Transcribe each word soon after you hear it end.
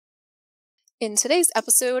In today's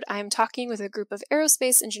episode, I am talking with a group of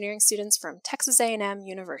aerospace engineering students from Texas A&M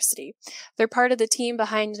University. They're part of the team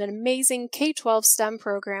behind an amazing K-12 STEM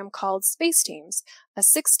program called Space Teams, a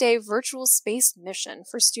 6-day virtual space mission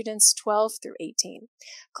for students 12 through 18.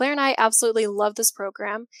 Claire and I absolutely love this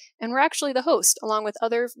program, and we're actually the host, along with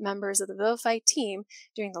other members of the Vivify team,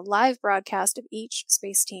 during the live broadcast of each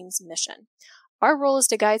Space Teams mission. Our role is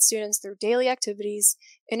to guide students through daily activities,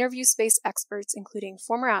 interview space experts, including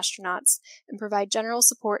former astronauts, and provide general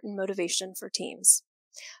support and motivation for teams.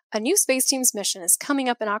 A new Space Teams mission is coming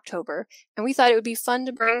up in October, and we thought it would be fun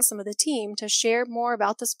to bring some of the team to share more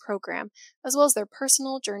about this program, as well as their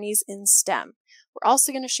personal journeys in STEM. We're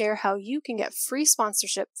also going to share how you can get free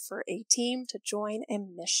sponsorship for a team to join a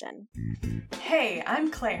mission. Hey, I'm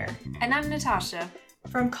Claire. And I'm Natasha.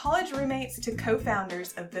 From college roommates to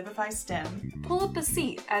co-founders of Vivify STEM, pull up a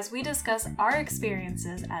seat as we discuss our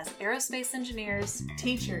experiences as aerospace engineers,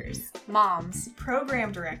 teachers, moms,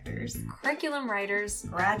 program directors, curriculum writers,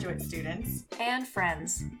 graduate students, and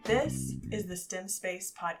friends. This is the STEM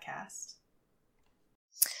Space Podcast.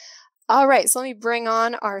 All right, so let me bring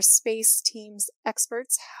on our Space Teams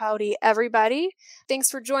experts. Howdy, everybody. Thanks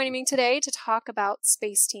for joining me today to talk about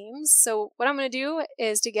Space Teams. So what I'm going to do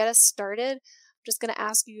is, to get us started, I'm just going to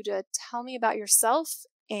ask you to tell me about yourself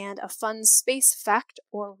and a fun space fact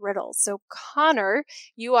or riddle. So Connor,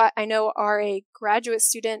 you I know are a graduate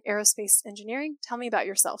student aerospace engineering. Tell me about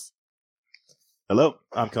yourself. Hello,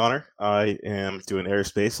 I'm Connor. I am doing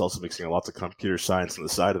aerospace, also mixing lots of computer science on the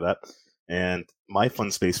side of that. And my fun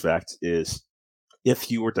space fact is, if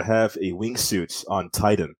you were to have a wingsuit on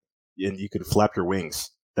Titan and you could flap your wings,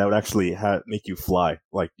 that would actually make you fly.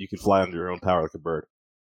 Like, you could fly under your own power like a bird.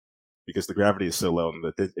 Because the gravity is so low and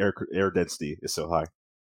the air density is so high.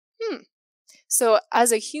 So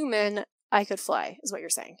as a human, I could fly, is what you're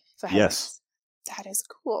saying? Yes. That is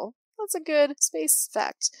cool. That's a good space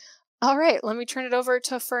fact. All right, let me turn it over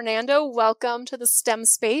to Fernando. Welcome to the STEM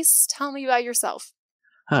Space. Tell me about yourself.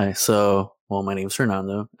 Hi, my name is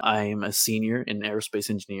Fernando. I'm a senior in aerospace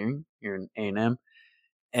engineering here in A&M.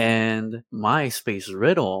 And my space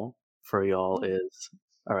riddle for y'all is,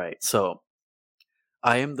 all right, so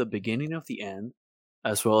I am the beginning of the end,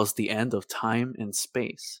 as well as the end of time and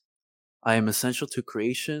space. I am essential to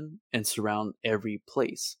creation and surround every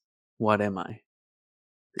place. What am I?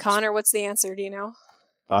 Connor, what's the answer? Do you know?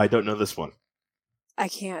 I don't know this one. I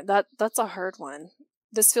can't. That's a hard one.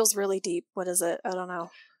 This feels really deep. What is it? I don't know.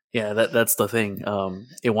 Yeah, that's the thing.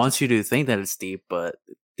 It wants you to think that it's deep, but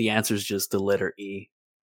the answer is just the letter E.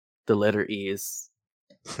 The letter E is...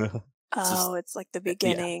 it's like the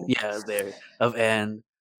beginning. Yeah, there. Of end.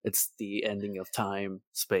 It's the ending of time,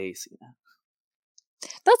 space. Yeah.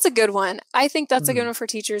 That's a good one. I think that's a good one for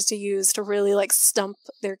teachers to use to really stump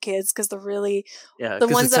their kids, because the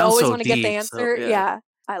ones that always want to get the answer. So, yeah,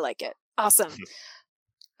 I like it. Awesome.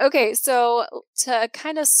 Okay, so to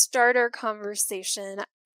kind of start our conversation,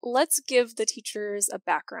 let's give the teachers a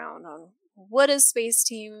background on what is Space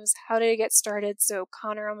Teams, how did it get started? So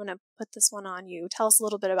Connor, I'm going to put this one on you. Tell us a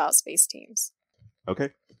little bit about Space Teams. Okay.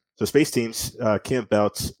 So Space Teams came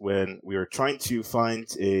about when we were trying to find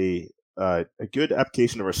a good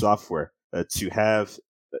application of our software to have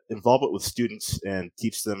involvement with students and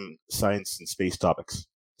teach them science and space topics.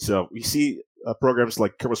 So we see programs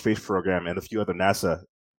like Kerbal Space Program and a few other NASA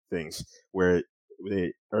things where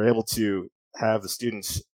they are able to have the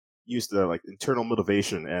students use the internal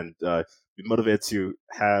motivation and be motivated to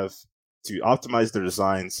optimize their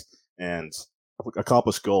designs and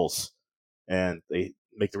accomplish goals, and they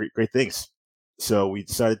make the great things. So we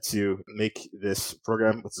decided to make this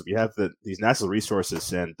program. We have these NASA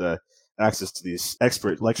resources and access to these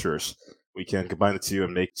expert lecturers. We can combine the two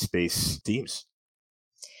and make Space Teams.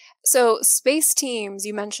 So Space Teams,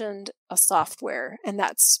 you mentioned a software, and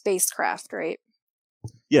that's Spacecraft, right?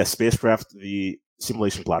 Yes, Spacecraft, the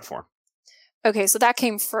simulation platform. Okay, so that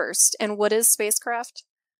came first. And what is Spacecraft?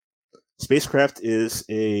 Spacecraft is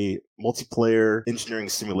a multiplayer engineering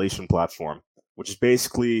simulation platform, which is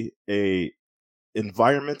basically a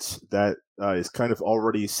environment that is kind of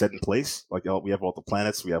already set in place. We have all the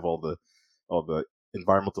planets, we have all the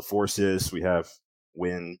environmental forces, we have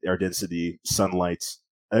wind, air density, sunlight,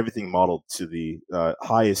 everything modeled to the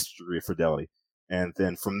highest degree of fidelity. And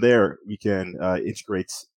then from there, we can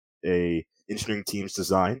integrate a engineering team's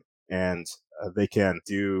design, and they can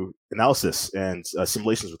do analysis and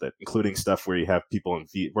simulations with it, including stuff where you have people in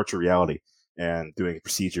virtual reality and doing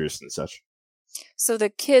procedures and such. So the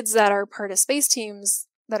kids that are part of Space Teams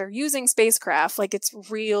that are using Spacecraft, it's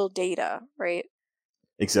real data, right?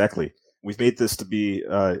 Exactly. We've made this to be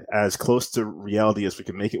as close to reality as we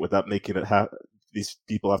can make it without making it these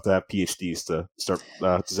people have to have PhDs to start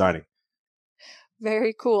designing.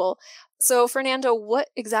 Very cool. So, Fernando, what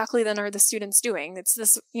exactly then are the students doing? It's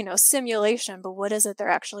this, simulation, but what is it they're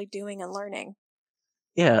actually doing and learning?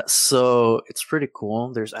 Yeah, so it's pretty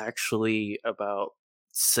cool. There's actually about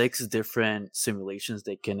 6 different simulations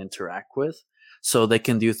they can interact with. So they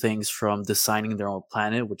can do things from designing their own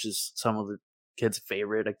planet, which is some of the kids'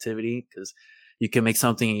 favorite activity, because you can make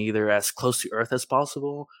something either as close to Earth as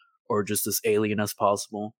possible or just as alien as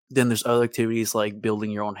possible. Then there's other activities like building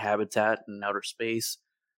your own habitat in outer space,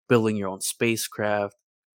 building your own spacecraft,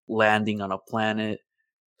 landing on a planet.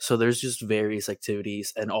 So there's just various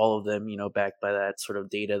activities, and all of them, backed by that sort of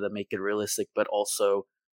data that make it realistic, but also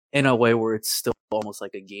in a way where it's still almost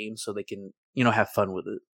like a game, so they can, have fun with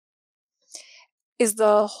it. Is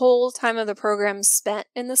the whole time of the program spent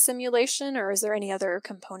in the simulation, or is there any other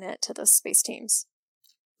component to the space teams?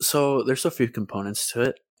 So there's a few components to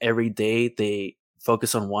it. Every day they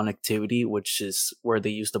focus on one activity, which is where they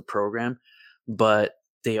use the program, but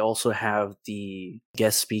they also have the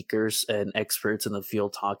guest speakers and experts in the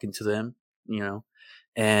field talking to them,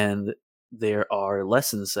 and there are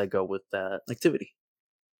lessons that go with that activity.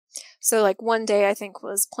 So, like one day I think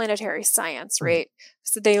was planetary science, right?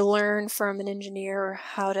 So they learn from an engineer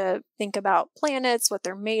how to think about planets, what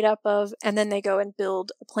they're made up of, and then they go and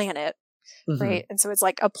build a planet, Mm-hmm. right? And so it's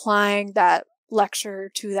like applying that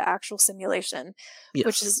lecture to the actual simulation, which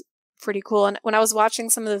Yes. is pretty cool. And when I was watching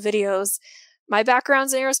some of the videos, my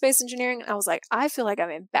background's in aerospace engineering, and I was like, I feel like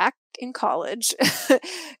I'm back in college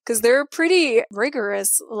because they're pretty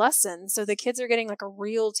rigorous lessons. So the kids are getting like a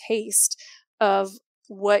real taste of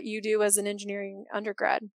what you do as an engineering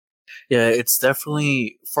undergrad. Yeah, it's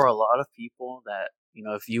definitely for a lot of people that,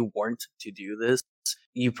 if you weren't to do this,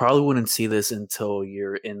 you probably wouldn't see this until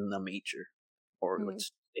you're in the major or like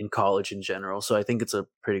Mm. in college in general. So I think it's a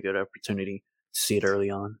pretty good opportunity to see it early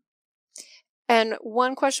on. And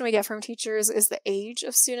one question we get from teachers is the age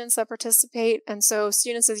of students that participate. And so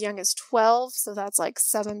students as young as 12, so that's like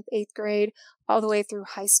 7th, 8th grade, all the way through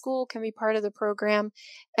high school can be part of the program.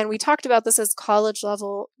 And we talked about this as college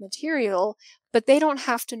level material, but they don't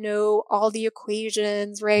have to know all the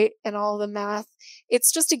equations, right? And all the math.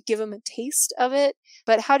 It's just to give them a taste of it.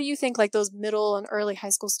 But how do you think like those middle and early high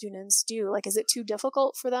school students do? Like, is it too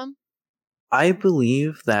difficult for them? I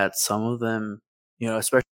believe that some of them,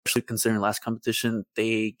 especially considering last competition,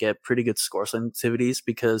 they get pretty good scores on activities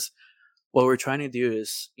because what we're trying to do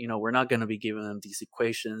is, we're not going to be giving them these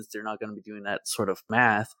equations. They're not going to be doing that sort of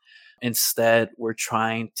math. Instead, we're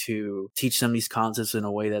trying to teach them these concepts in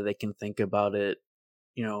a way that they can think about it,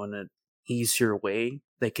 in an easier way.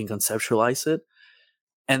 They can conceptualize it.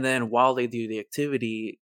 And then while they do the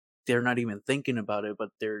activity, they're not even thinking about it, but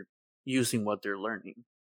they're using what they're learning.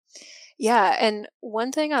 Yeah, and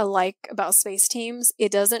one thing I like about space teams,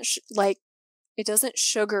 it doesn't it doesn't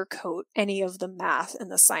sugarcoat any of the math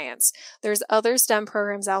and the science. There's other STEM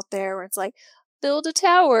programs out there where it's like build a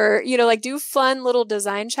tower, like do fun little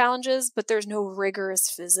design challenges, but there's no rigorous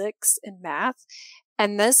physics and math.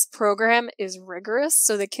 And this program is rigorous.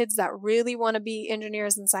 So the kids that really want to be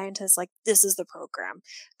engineers and scientists, like this is the program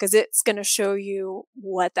because it's going to show you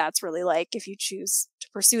what that's really like if you choose to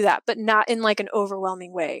pursue that, but not in like an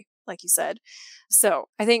overwhelming way, like you said. So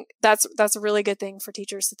I think that's a really good thing for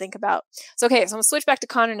teachers to think about. So, okay, so I'm going to switch back to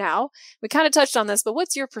Connor now. We kind of touched on this, but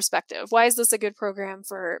what's your perspective? Why is this a good program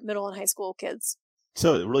for middle and high school kids?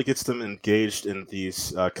 So it really gets them engaged in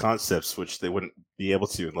these concepts, which they wouldn't be able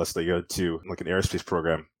to unless they go to like an aerospace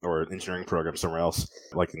program or an engineering program somewhere else,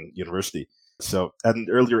 like in university. So at an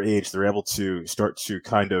earlier age, they're able to start to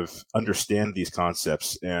kind of understand these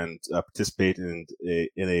concepts and participate in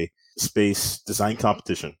a space design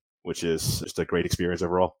competition, which is just a great experience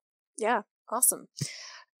overall. Yeah, awesome.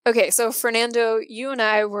 Okay, so Fernando, you and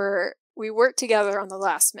we worked together on the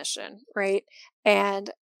last mission, right? And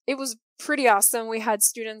it was pretty awesome. We had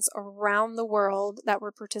students around the world that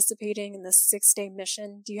were participating in this 6-day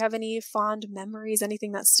mission. Do you have any fond memories,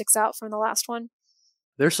 anything that sticks out from the last one?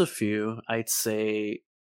 There's a few. I'd say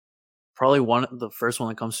probably the first one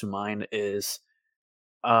that comes to mind is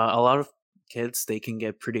a lot of kids, they can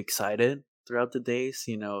get pretty excited throughout the days,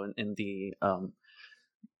 in the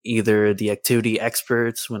either the activity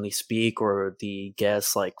experts when they speak or the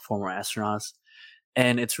guests like former astronauts.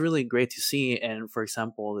 And it's really great to see. And for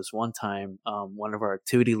example, this one time, one of our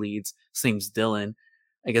activity leads, his name's Dylan,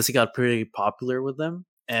 I guess he got pretty popular with them.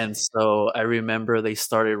 And so I remember they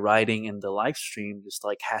started writing in the live stream, just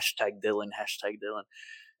like hashtag Dylan, hashtag Dylan.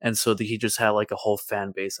 And so he just had like a whole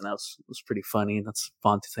fan base, and that was pretty funny. That's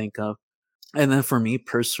fun to think of. And then for me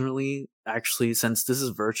personally, actually, since this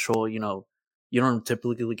is virtual, you don't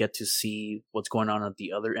typically get to see what's going on at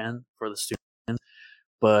the other end for the students.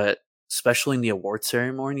 But especially in the award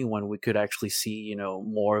ceremony, when we could actually see,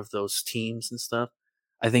 more of those teams and stuff,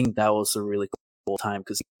 I think that was a really cool time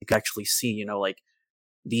because you could actually see, like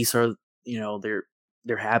these are,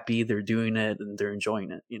 they're happy, they're doing it, and they're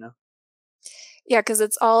enjoying it. Yeah, because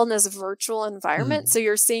it's all in this virtual environment. So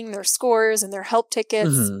you're seeing their scores and their help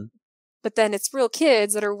tickets, but then it's real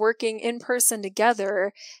kids that are working in person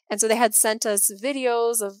together. And so they had sent us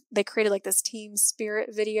videos they created like this team spirit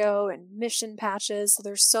video and mission patches. So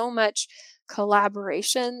there's so much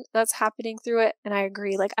collaboration that's happening through it. And I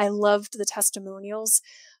agree. Like, I loved the testimonials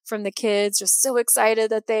from the kids, just so excited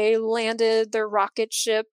that they landed their rocket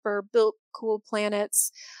ship or built cool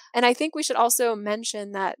planets. And I think we should also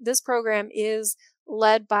mention that this program is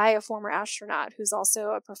led by a former astronaut who's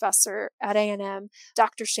also a professor at A&M,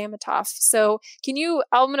 Dr. Shamatov. So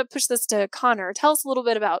I'm going to push this to Connor. Tell us a little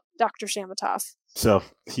bit about Dr. Shamatov. So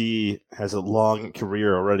he has a long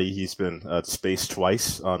career already. He's been to space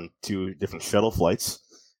twice on 2 different shuttle flights,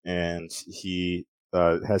 and he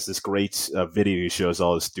has this great video he shows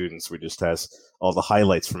all his students where he just has all the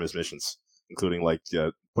highlights from his missions, including like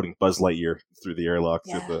putting Buzz Lightyear through the airlock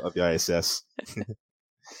of the ISS.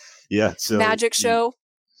 Yeah, so magic show.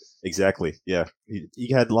 Exactly. Yeah,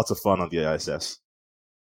 he had lots of fun on the ISS,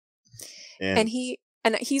 and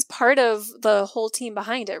he's part of the whole team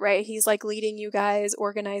behind it, right? He's like leading you guys,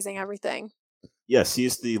 organizing everything. Yes,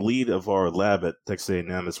 he's the lead of our lab at Texas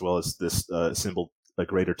A&M, as well as this assembled a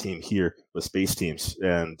greater team here with space teams,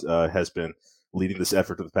 and has been leading this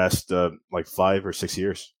effort for the past 5 or 6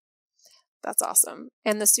 years. That's awesome.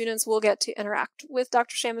 And the students will get to interact with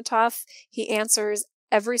Dr. Shamatov. He answers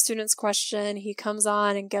every student's question. He comes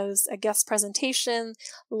on and gives a guest presentation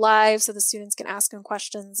live so the students can ask him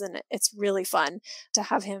questions, and it's really fun to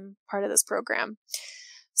have him part of this program.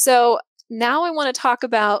 So now I want to talk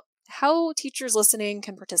about how teachers listening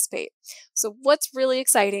can participate. So what's really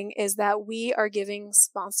exciting is that we are giving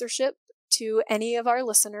sponsorship to any of our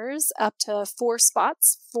listeners, up to 4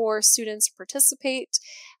 spots for students to participate.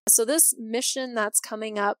 So this mission that's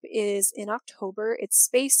coming up is in October. It's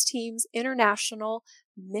Space Teams International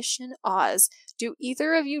Mission Oz. Do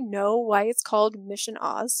either of you know why it's called Mission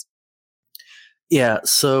Oz? Yeah,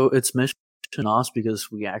 so it's Mission Oz because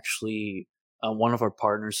we actually, one of our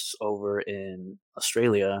partners is over in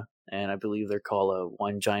Australia, and I believe they're called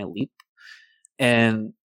One Giant Leap.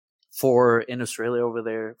 And in Australia over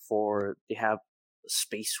there, they have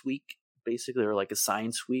Space Week, basically, or like a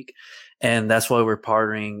Science Week. And that's why we're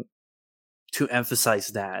partnering to emphasize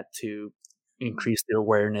that, to increase the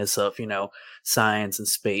awareness of, science and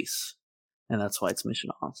space. And that's why it's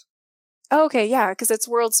Mission Oz. Okay, yeah, because it's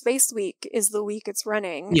World Space Week is the week it's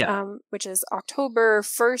running, which is October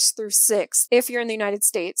 1st through 6th, if you're in the United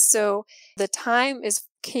States. So the time is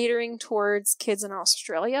catering towards kids in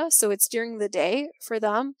Australia. So it's during the day for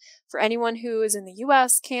them. For anyone who is in the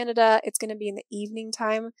US, Canada, it's going to be in the evening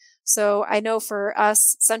time. So I know for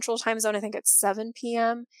us, Central Time Zone, I think it's 7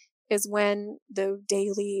 p.m. is when the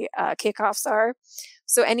daily kickoffs are.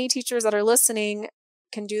 So any teachers that are listening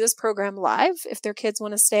can do this program live. If their kids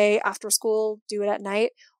want to stay after school, do it at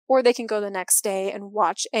night, or they can go the next day and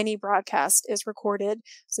watch any broadcast is recorded,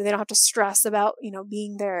 so they don't have to stress about,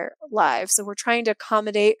 being there live. So we're trying to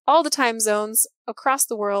accommodate all the time zones across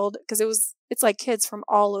the world because it's like kids from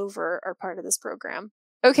all over are part of this program.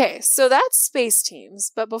 Okay, so that's Space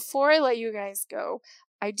Teams. But before I let you guys go,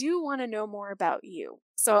 I do want to know more about you.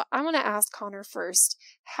 So I want to ask Connor first,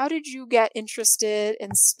 how did you get interested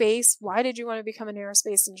in space? Why did you want to become an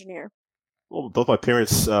aerospace engineer? Well, both my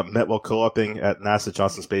parents met while co-oping at NASA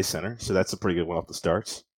Johnson Space Center, so that's a pretty good one off the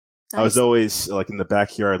starts. Nice. I was always in the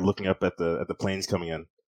backyard looking up at the planes coming in,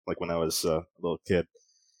 when I was a little kid.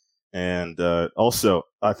 And also,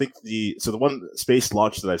 I think the one space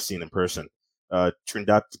launch that I've seen in person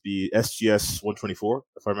turned out to be SGS-124,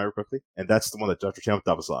 if I remember correctly, and that's the one that Dr.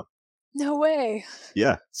 Shamatov was on. No way.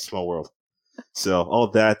 Yeah, small world. So all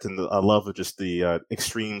of that and I love of just the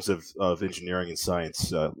extremes of engineering and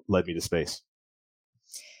science led me to space.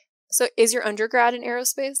 So is your undergrad in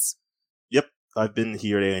aerospace? Yep. I've been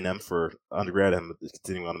here at A&M for undergrad and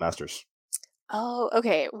continuing on a master's. Oh,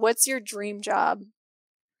 okay. What's your dream job?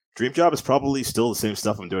 Dream job is probably still the same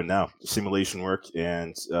stuff I'm doing now. Simulation work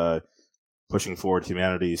and pushing forward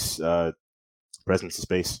humanity's presence in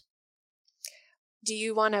space. Do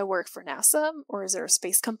you want to work for NASA, or is there a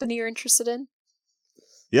space company you're interested in?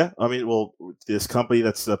 Yeah, I mean, well, this company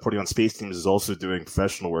that's putting on space teams is also doing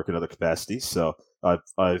professional work in other capacities. So I'll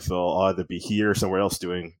either be here or somewhere else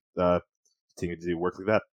doing continue to do work like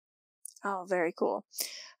that. Oh, very cool.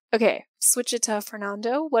 Okay, switch it to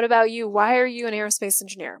Fernando. What about you? Why are you an aerospace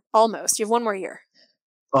engineer? Almost. You have one more year.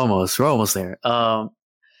 Almost. We're almost there.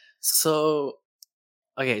 So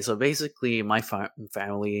okay, so basically, my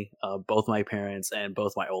family, both my parents and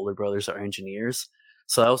both my older brothers are engineers.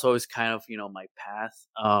 So that was always kind of my path.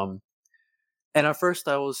 And at first,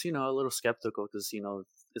 I was a little skeptical because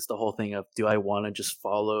it's the whole thing of, do I want to just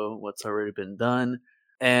follow what's already been done?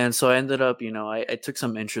 And so I ended up, I took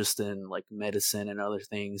some interest in like medicine and other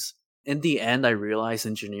things. In the end, I realized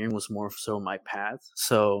engineering was more so my path.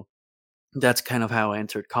 So that's kind of how I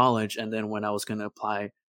entered college. And then when I was going to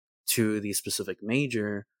apply to the specific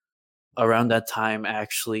major, around that time, I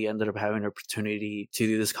actually ended up having an opportunity to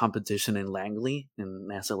do this competition in Langley, in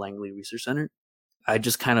NASA Langley Research Center. I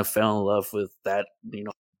just kind of fell in love with that,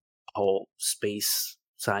 whole space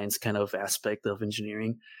science kind of aspect of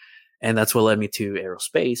engineering. And that's what led me to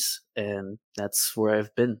aerospace. And that's where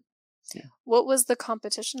I've been. Yeah. What was the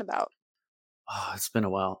competition about? Oh, it's been a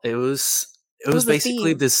while. It was the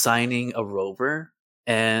basically theme? designing a rover,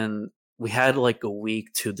 and we had like a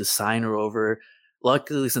week to design a rover.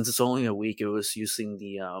 Luckily, since it's only a week, it was using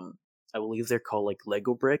the I believe they're called like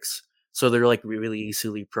Lego bricks, so they're like really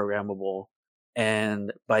easily programmable.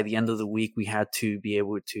 And by the end of the week, we had to be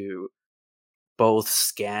able to both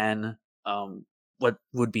scan what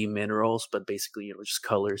would be minerals, but basically just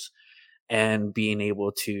colors, and being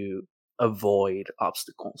able to avoid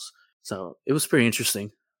obstacles. So it was pretty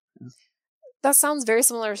interesting. That sounds very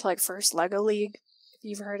similar to like First Lego League, if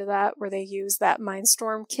you've heard of that, where they use that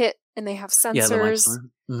Mindstorm kit and they have sensors. Yeah, the Mindstorm.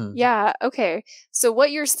 Mm-hmm. Yeah, okay. So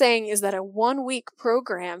what you're saying is that a 1 week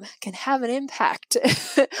program can have an impact.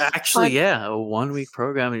 Actually, yeah, a 1 week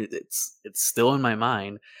program. It's still in my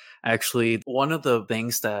mind. Actually, one of the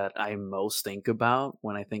things that I most think about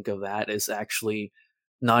when I think of that is actually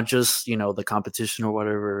not just the competition or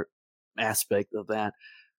whatever aspect of that,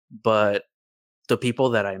 but the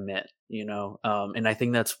people that I met. And I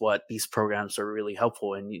think that's what these programs are really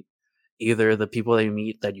helpful in. Either the people that you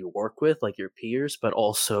meet that you work with, like your peers, but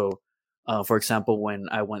also, for example, when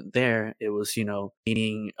I went there, it was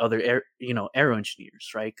meeting other aero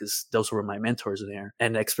engineers, right? Because those were my mentors there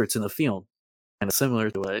and experts in the field, kind of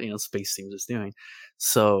similar to what Space Teams is doing.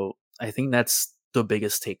 So I think that's the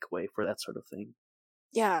biggest takeaway for that sort of thing.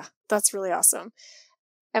 Yeah, that's really awesome.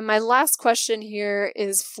 And my last question here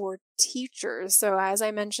is for teachers. So as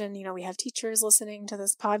I mentioned, we have teachers listening to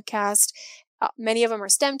this podcast. Many of them are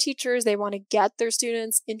STEM teachers. They want to get their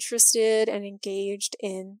students interested and engaged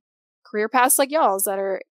in career paths like y'all's that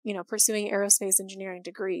are, pursuing aerospace engineering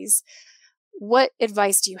degrees. What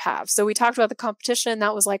advice do you have? So we talked about the competition.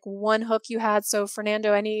 That was like one hook you had. So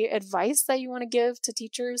Fernando, any advice that you want to give to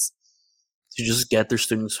teachers? To just get their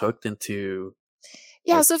students hooked into.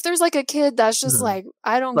 Yeah, so if there's like a kid that's just like,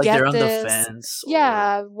 I don't like get they're on this. the fence.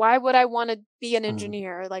 Yeah, why would I want to be an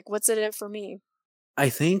engineer? Like, what's in it for me? I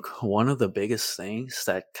think one of the biggest things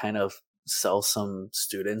that kind of sells some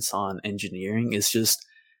students on engineering is just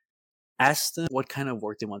ask them what kind of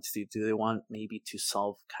work they want to do. Do they want maybe to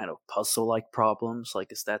solve kind of puzzle-like problems?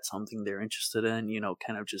 Like, is that something they're interested in?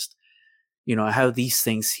 Kind of just, I have these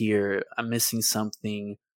things here. I'm missing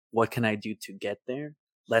something. What can I do to get there?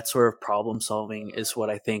 That sort of problem solving is what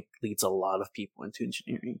I think leads a lot of people into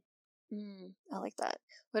engineering. I like that.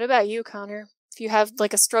 What about you, Connor? If you have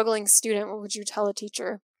like a struggling student, what would you tell a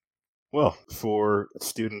teacher? Well, for a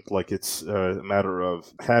student, like it's a matter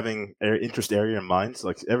of having an interest area in mind.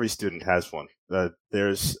 Like every student has one.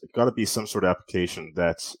 There's got to be some sort of application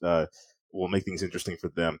that will make things interesting for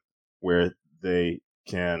them, where they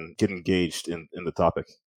can get engaged in the topic.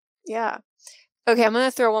 Yeah. Okay, I'm going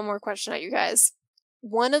to throw one more question at you guys.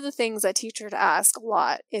 One of the things that teachers ask a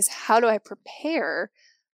lot is, how do I prepare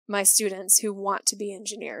my students who want to be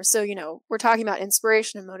engineers? So, we're talking about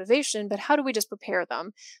inspiration and motivation, but how do we just prepare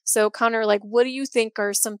them? So, Connor, like, what do you think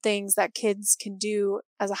are some things that kids can do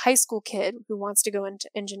as a high school kid who wants to go into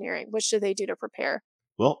engineering? What should they do to prepare?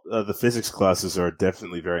 Well, the physics classes are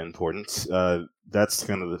definitely very important. That's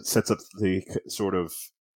kind of sets up the sort of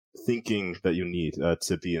thinking that you need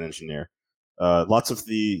to be an engineer. Lots of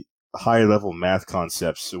the higher level math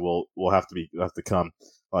concepts will have to come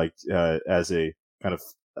like as a kind of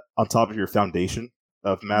on top of your foundation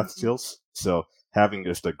of math skills. So having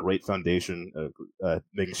just a great foundation,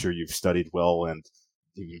 making sure you've studied well and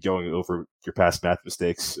you've been going over your past math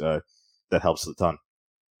mistakes, that helps a ton.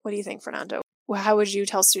 What do you think, Fernando? Well, how would you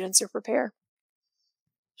tell students to prepare?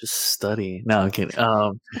 Just study. No, I'm kidding.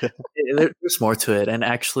 There's more to it. And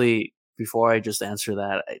actually, before I just answer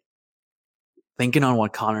that, thinking on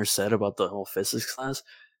what Connor said about the whole physics class,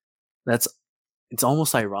 it's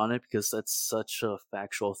almost ironic because that's such a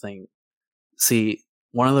factual thing. See,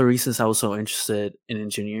 one of the reasons I was so interested in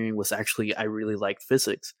engineering was actually I really liked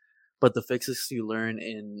physics, but the physics you learn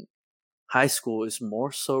in high school is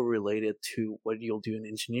more so related to what you'll do in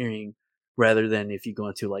engineering rather than if you go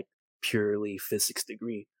into like purely physics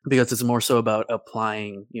degree, because it's more so about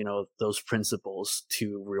applying, those principles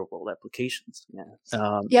to real world applications.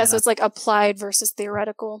 So it's like applied versus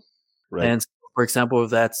theoretical. Right. And for example,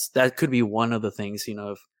 that could be one of the things,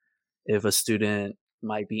 if a student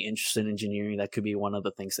might be interested in engineering, that could be one of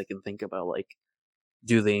the things they can think about, like,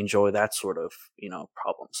 do they enjoy that sort of,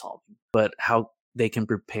 problem solving? But how they can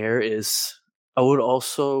prepare is, I would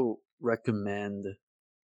also recommend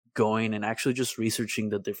going and actually just researching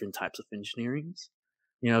the different types of engineerings,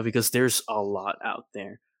 because there's a lot out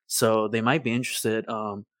there. So they might be interested.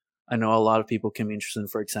 I know a lot of people can be interested in,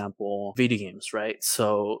 for example, video games, right?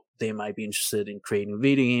 So they might be interested in creating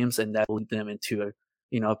video games, and that will lead them into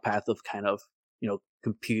a path of kind of,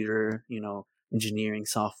 computer, engineering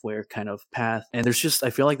software kind of path. And I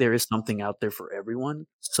feel like there is something out there for everyone.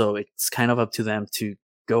 So it's kind of up to them to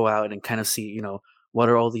go out and kind of see, what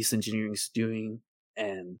are all these engineerings doing?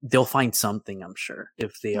 And they'll find something, I'm sure,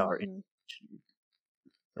 if they are in engineering.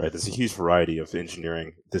 Right. There's a huge variety of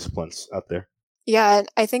engineering disciplines out there. Yeah, and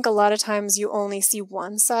I think a lot of times you only see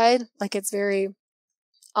one side. Like, it's very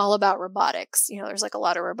all about robotics. There's like a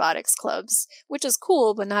lot of robotics clubs, which is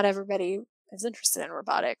cool, but not everybody is interested in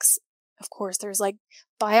robotics. Of course, there's like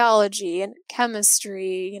biology and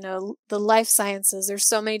chemistry, the life sciences. There's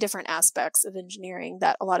so many different aspects of engineering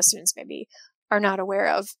that a lot of students maybe are not aware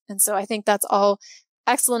of. And so I think that's all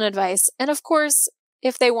excellent advice. And of course,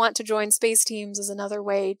 if they want to join space teams is another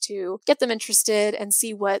way to get them interested and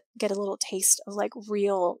get a little taste of like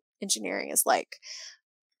real engineering is like.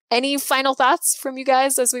 Any final thoughts from you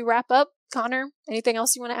guys as we wrap up? Connor, anything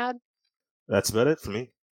else you want to add? That's about it for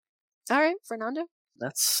me. All right, Fernando?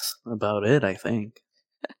 That's about it, I think.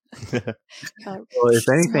 Well, if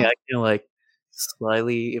anything, I can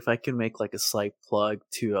if I can make like a slight plug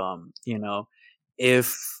to,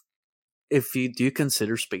 if you do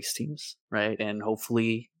consider space teams, right, and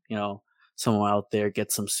hopefully, someone out there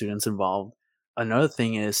gets some students involved. Another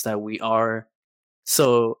thing is that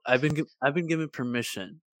I've been given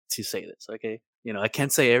permission to say this, okay? I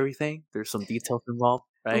can't say everything. There's some details involved,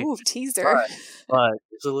 right? Ooh, teaser. But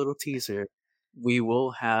there's a little teaser. We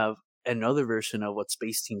will have another version of what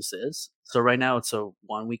Space Teams is. So right now it's a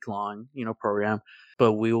 1 week long, program,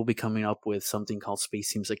 but we will be coming up with something called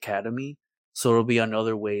Space Teams Academy. So it'll be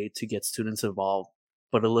another way to get students involved,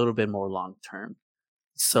 but a little bit more long term.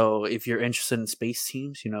 So if you're interested in space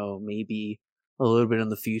teams, maybe a little bit in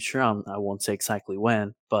the future, I won't say exactly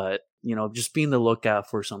when, but just be on the lookout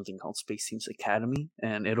for something called Space Teams Academy,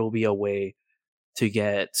 and it'll be a way to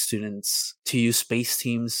get students to use space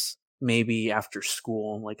teams maybe after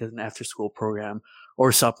school, like an after school program,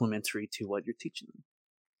 or supplementary to what you're teaching them.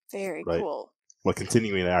 Very right. Cool. Well,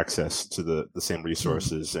 continuing access to the same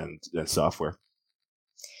resources and software.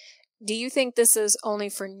 Do you think this is only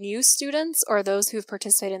for new students, or those who've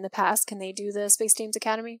participated in the past? Can they do the Space Teams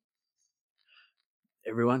Academy?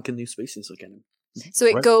 Everyone can do Space Teams Academy. So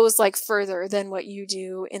it goes like further than what you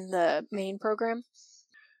do in the main program?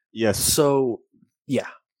 Yes. So, yeah.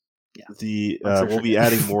 We'll be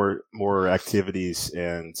adding more activities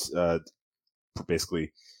and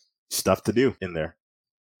basically stuff to do in there.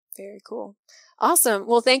 Very cool. Awesome.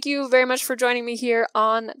 Well, thank you very much for joining me here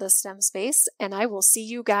on the STEM Space, and I will see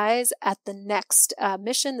you guys at the next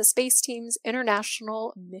mission, the Space Teams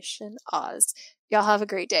International Mission Oz. Y'all have a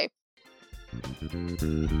great day.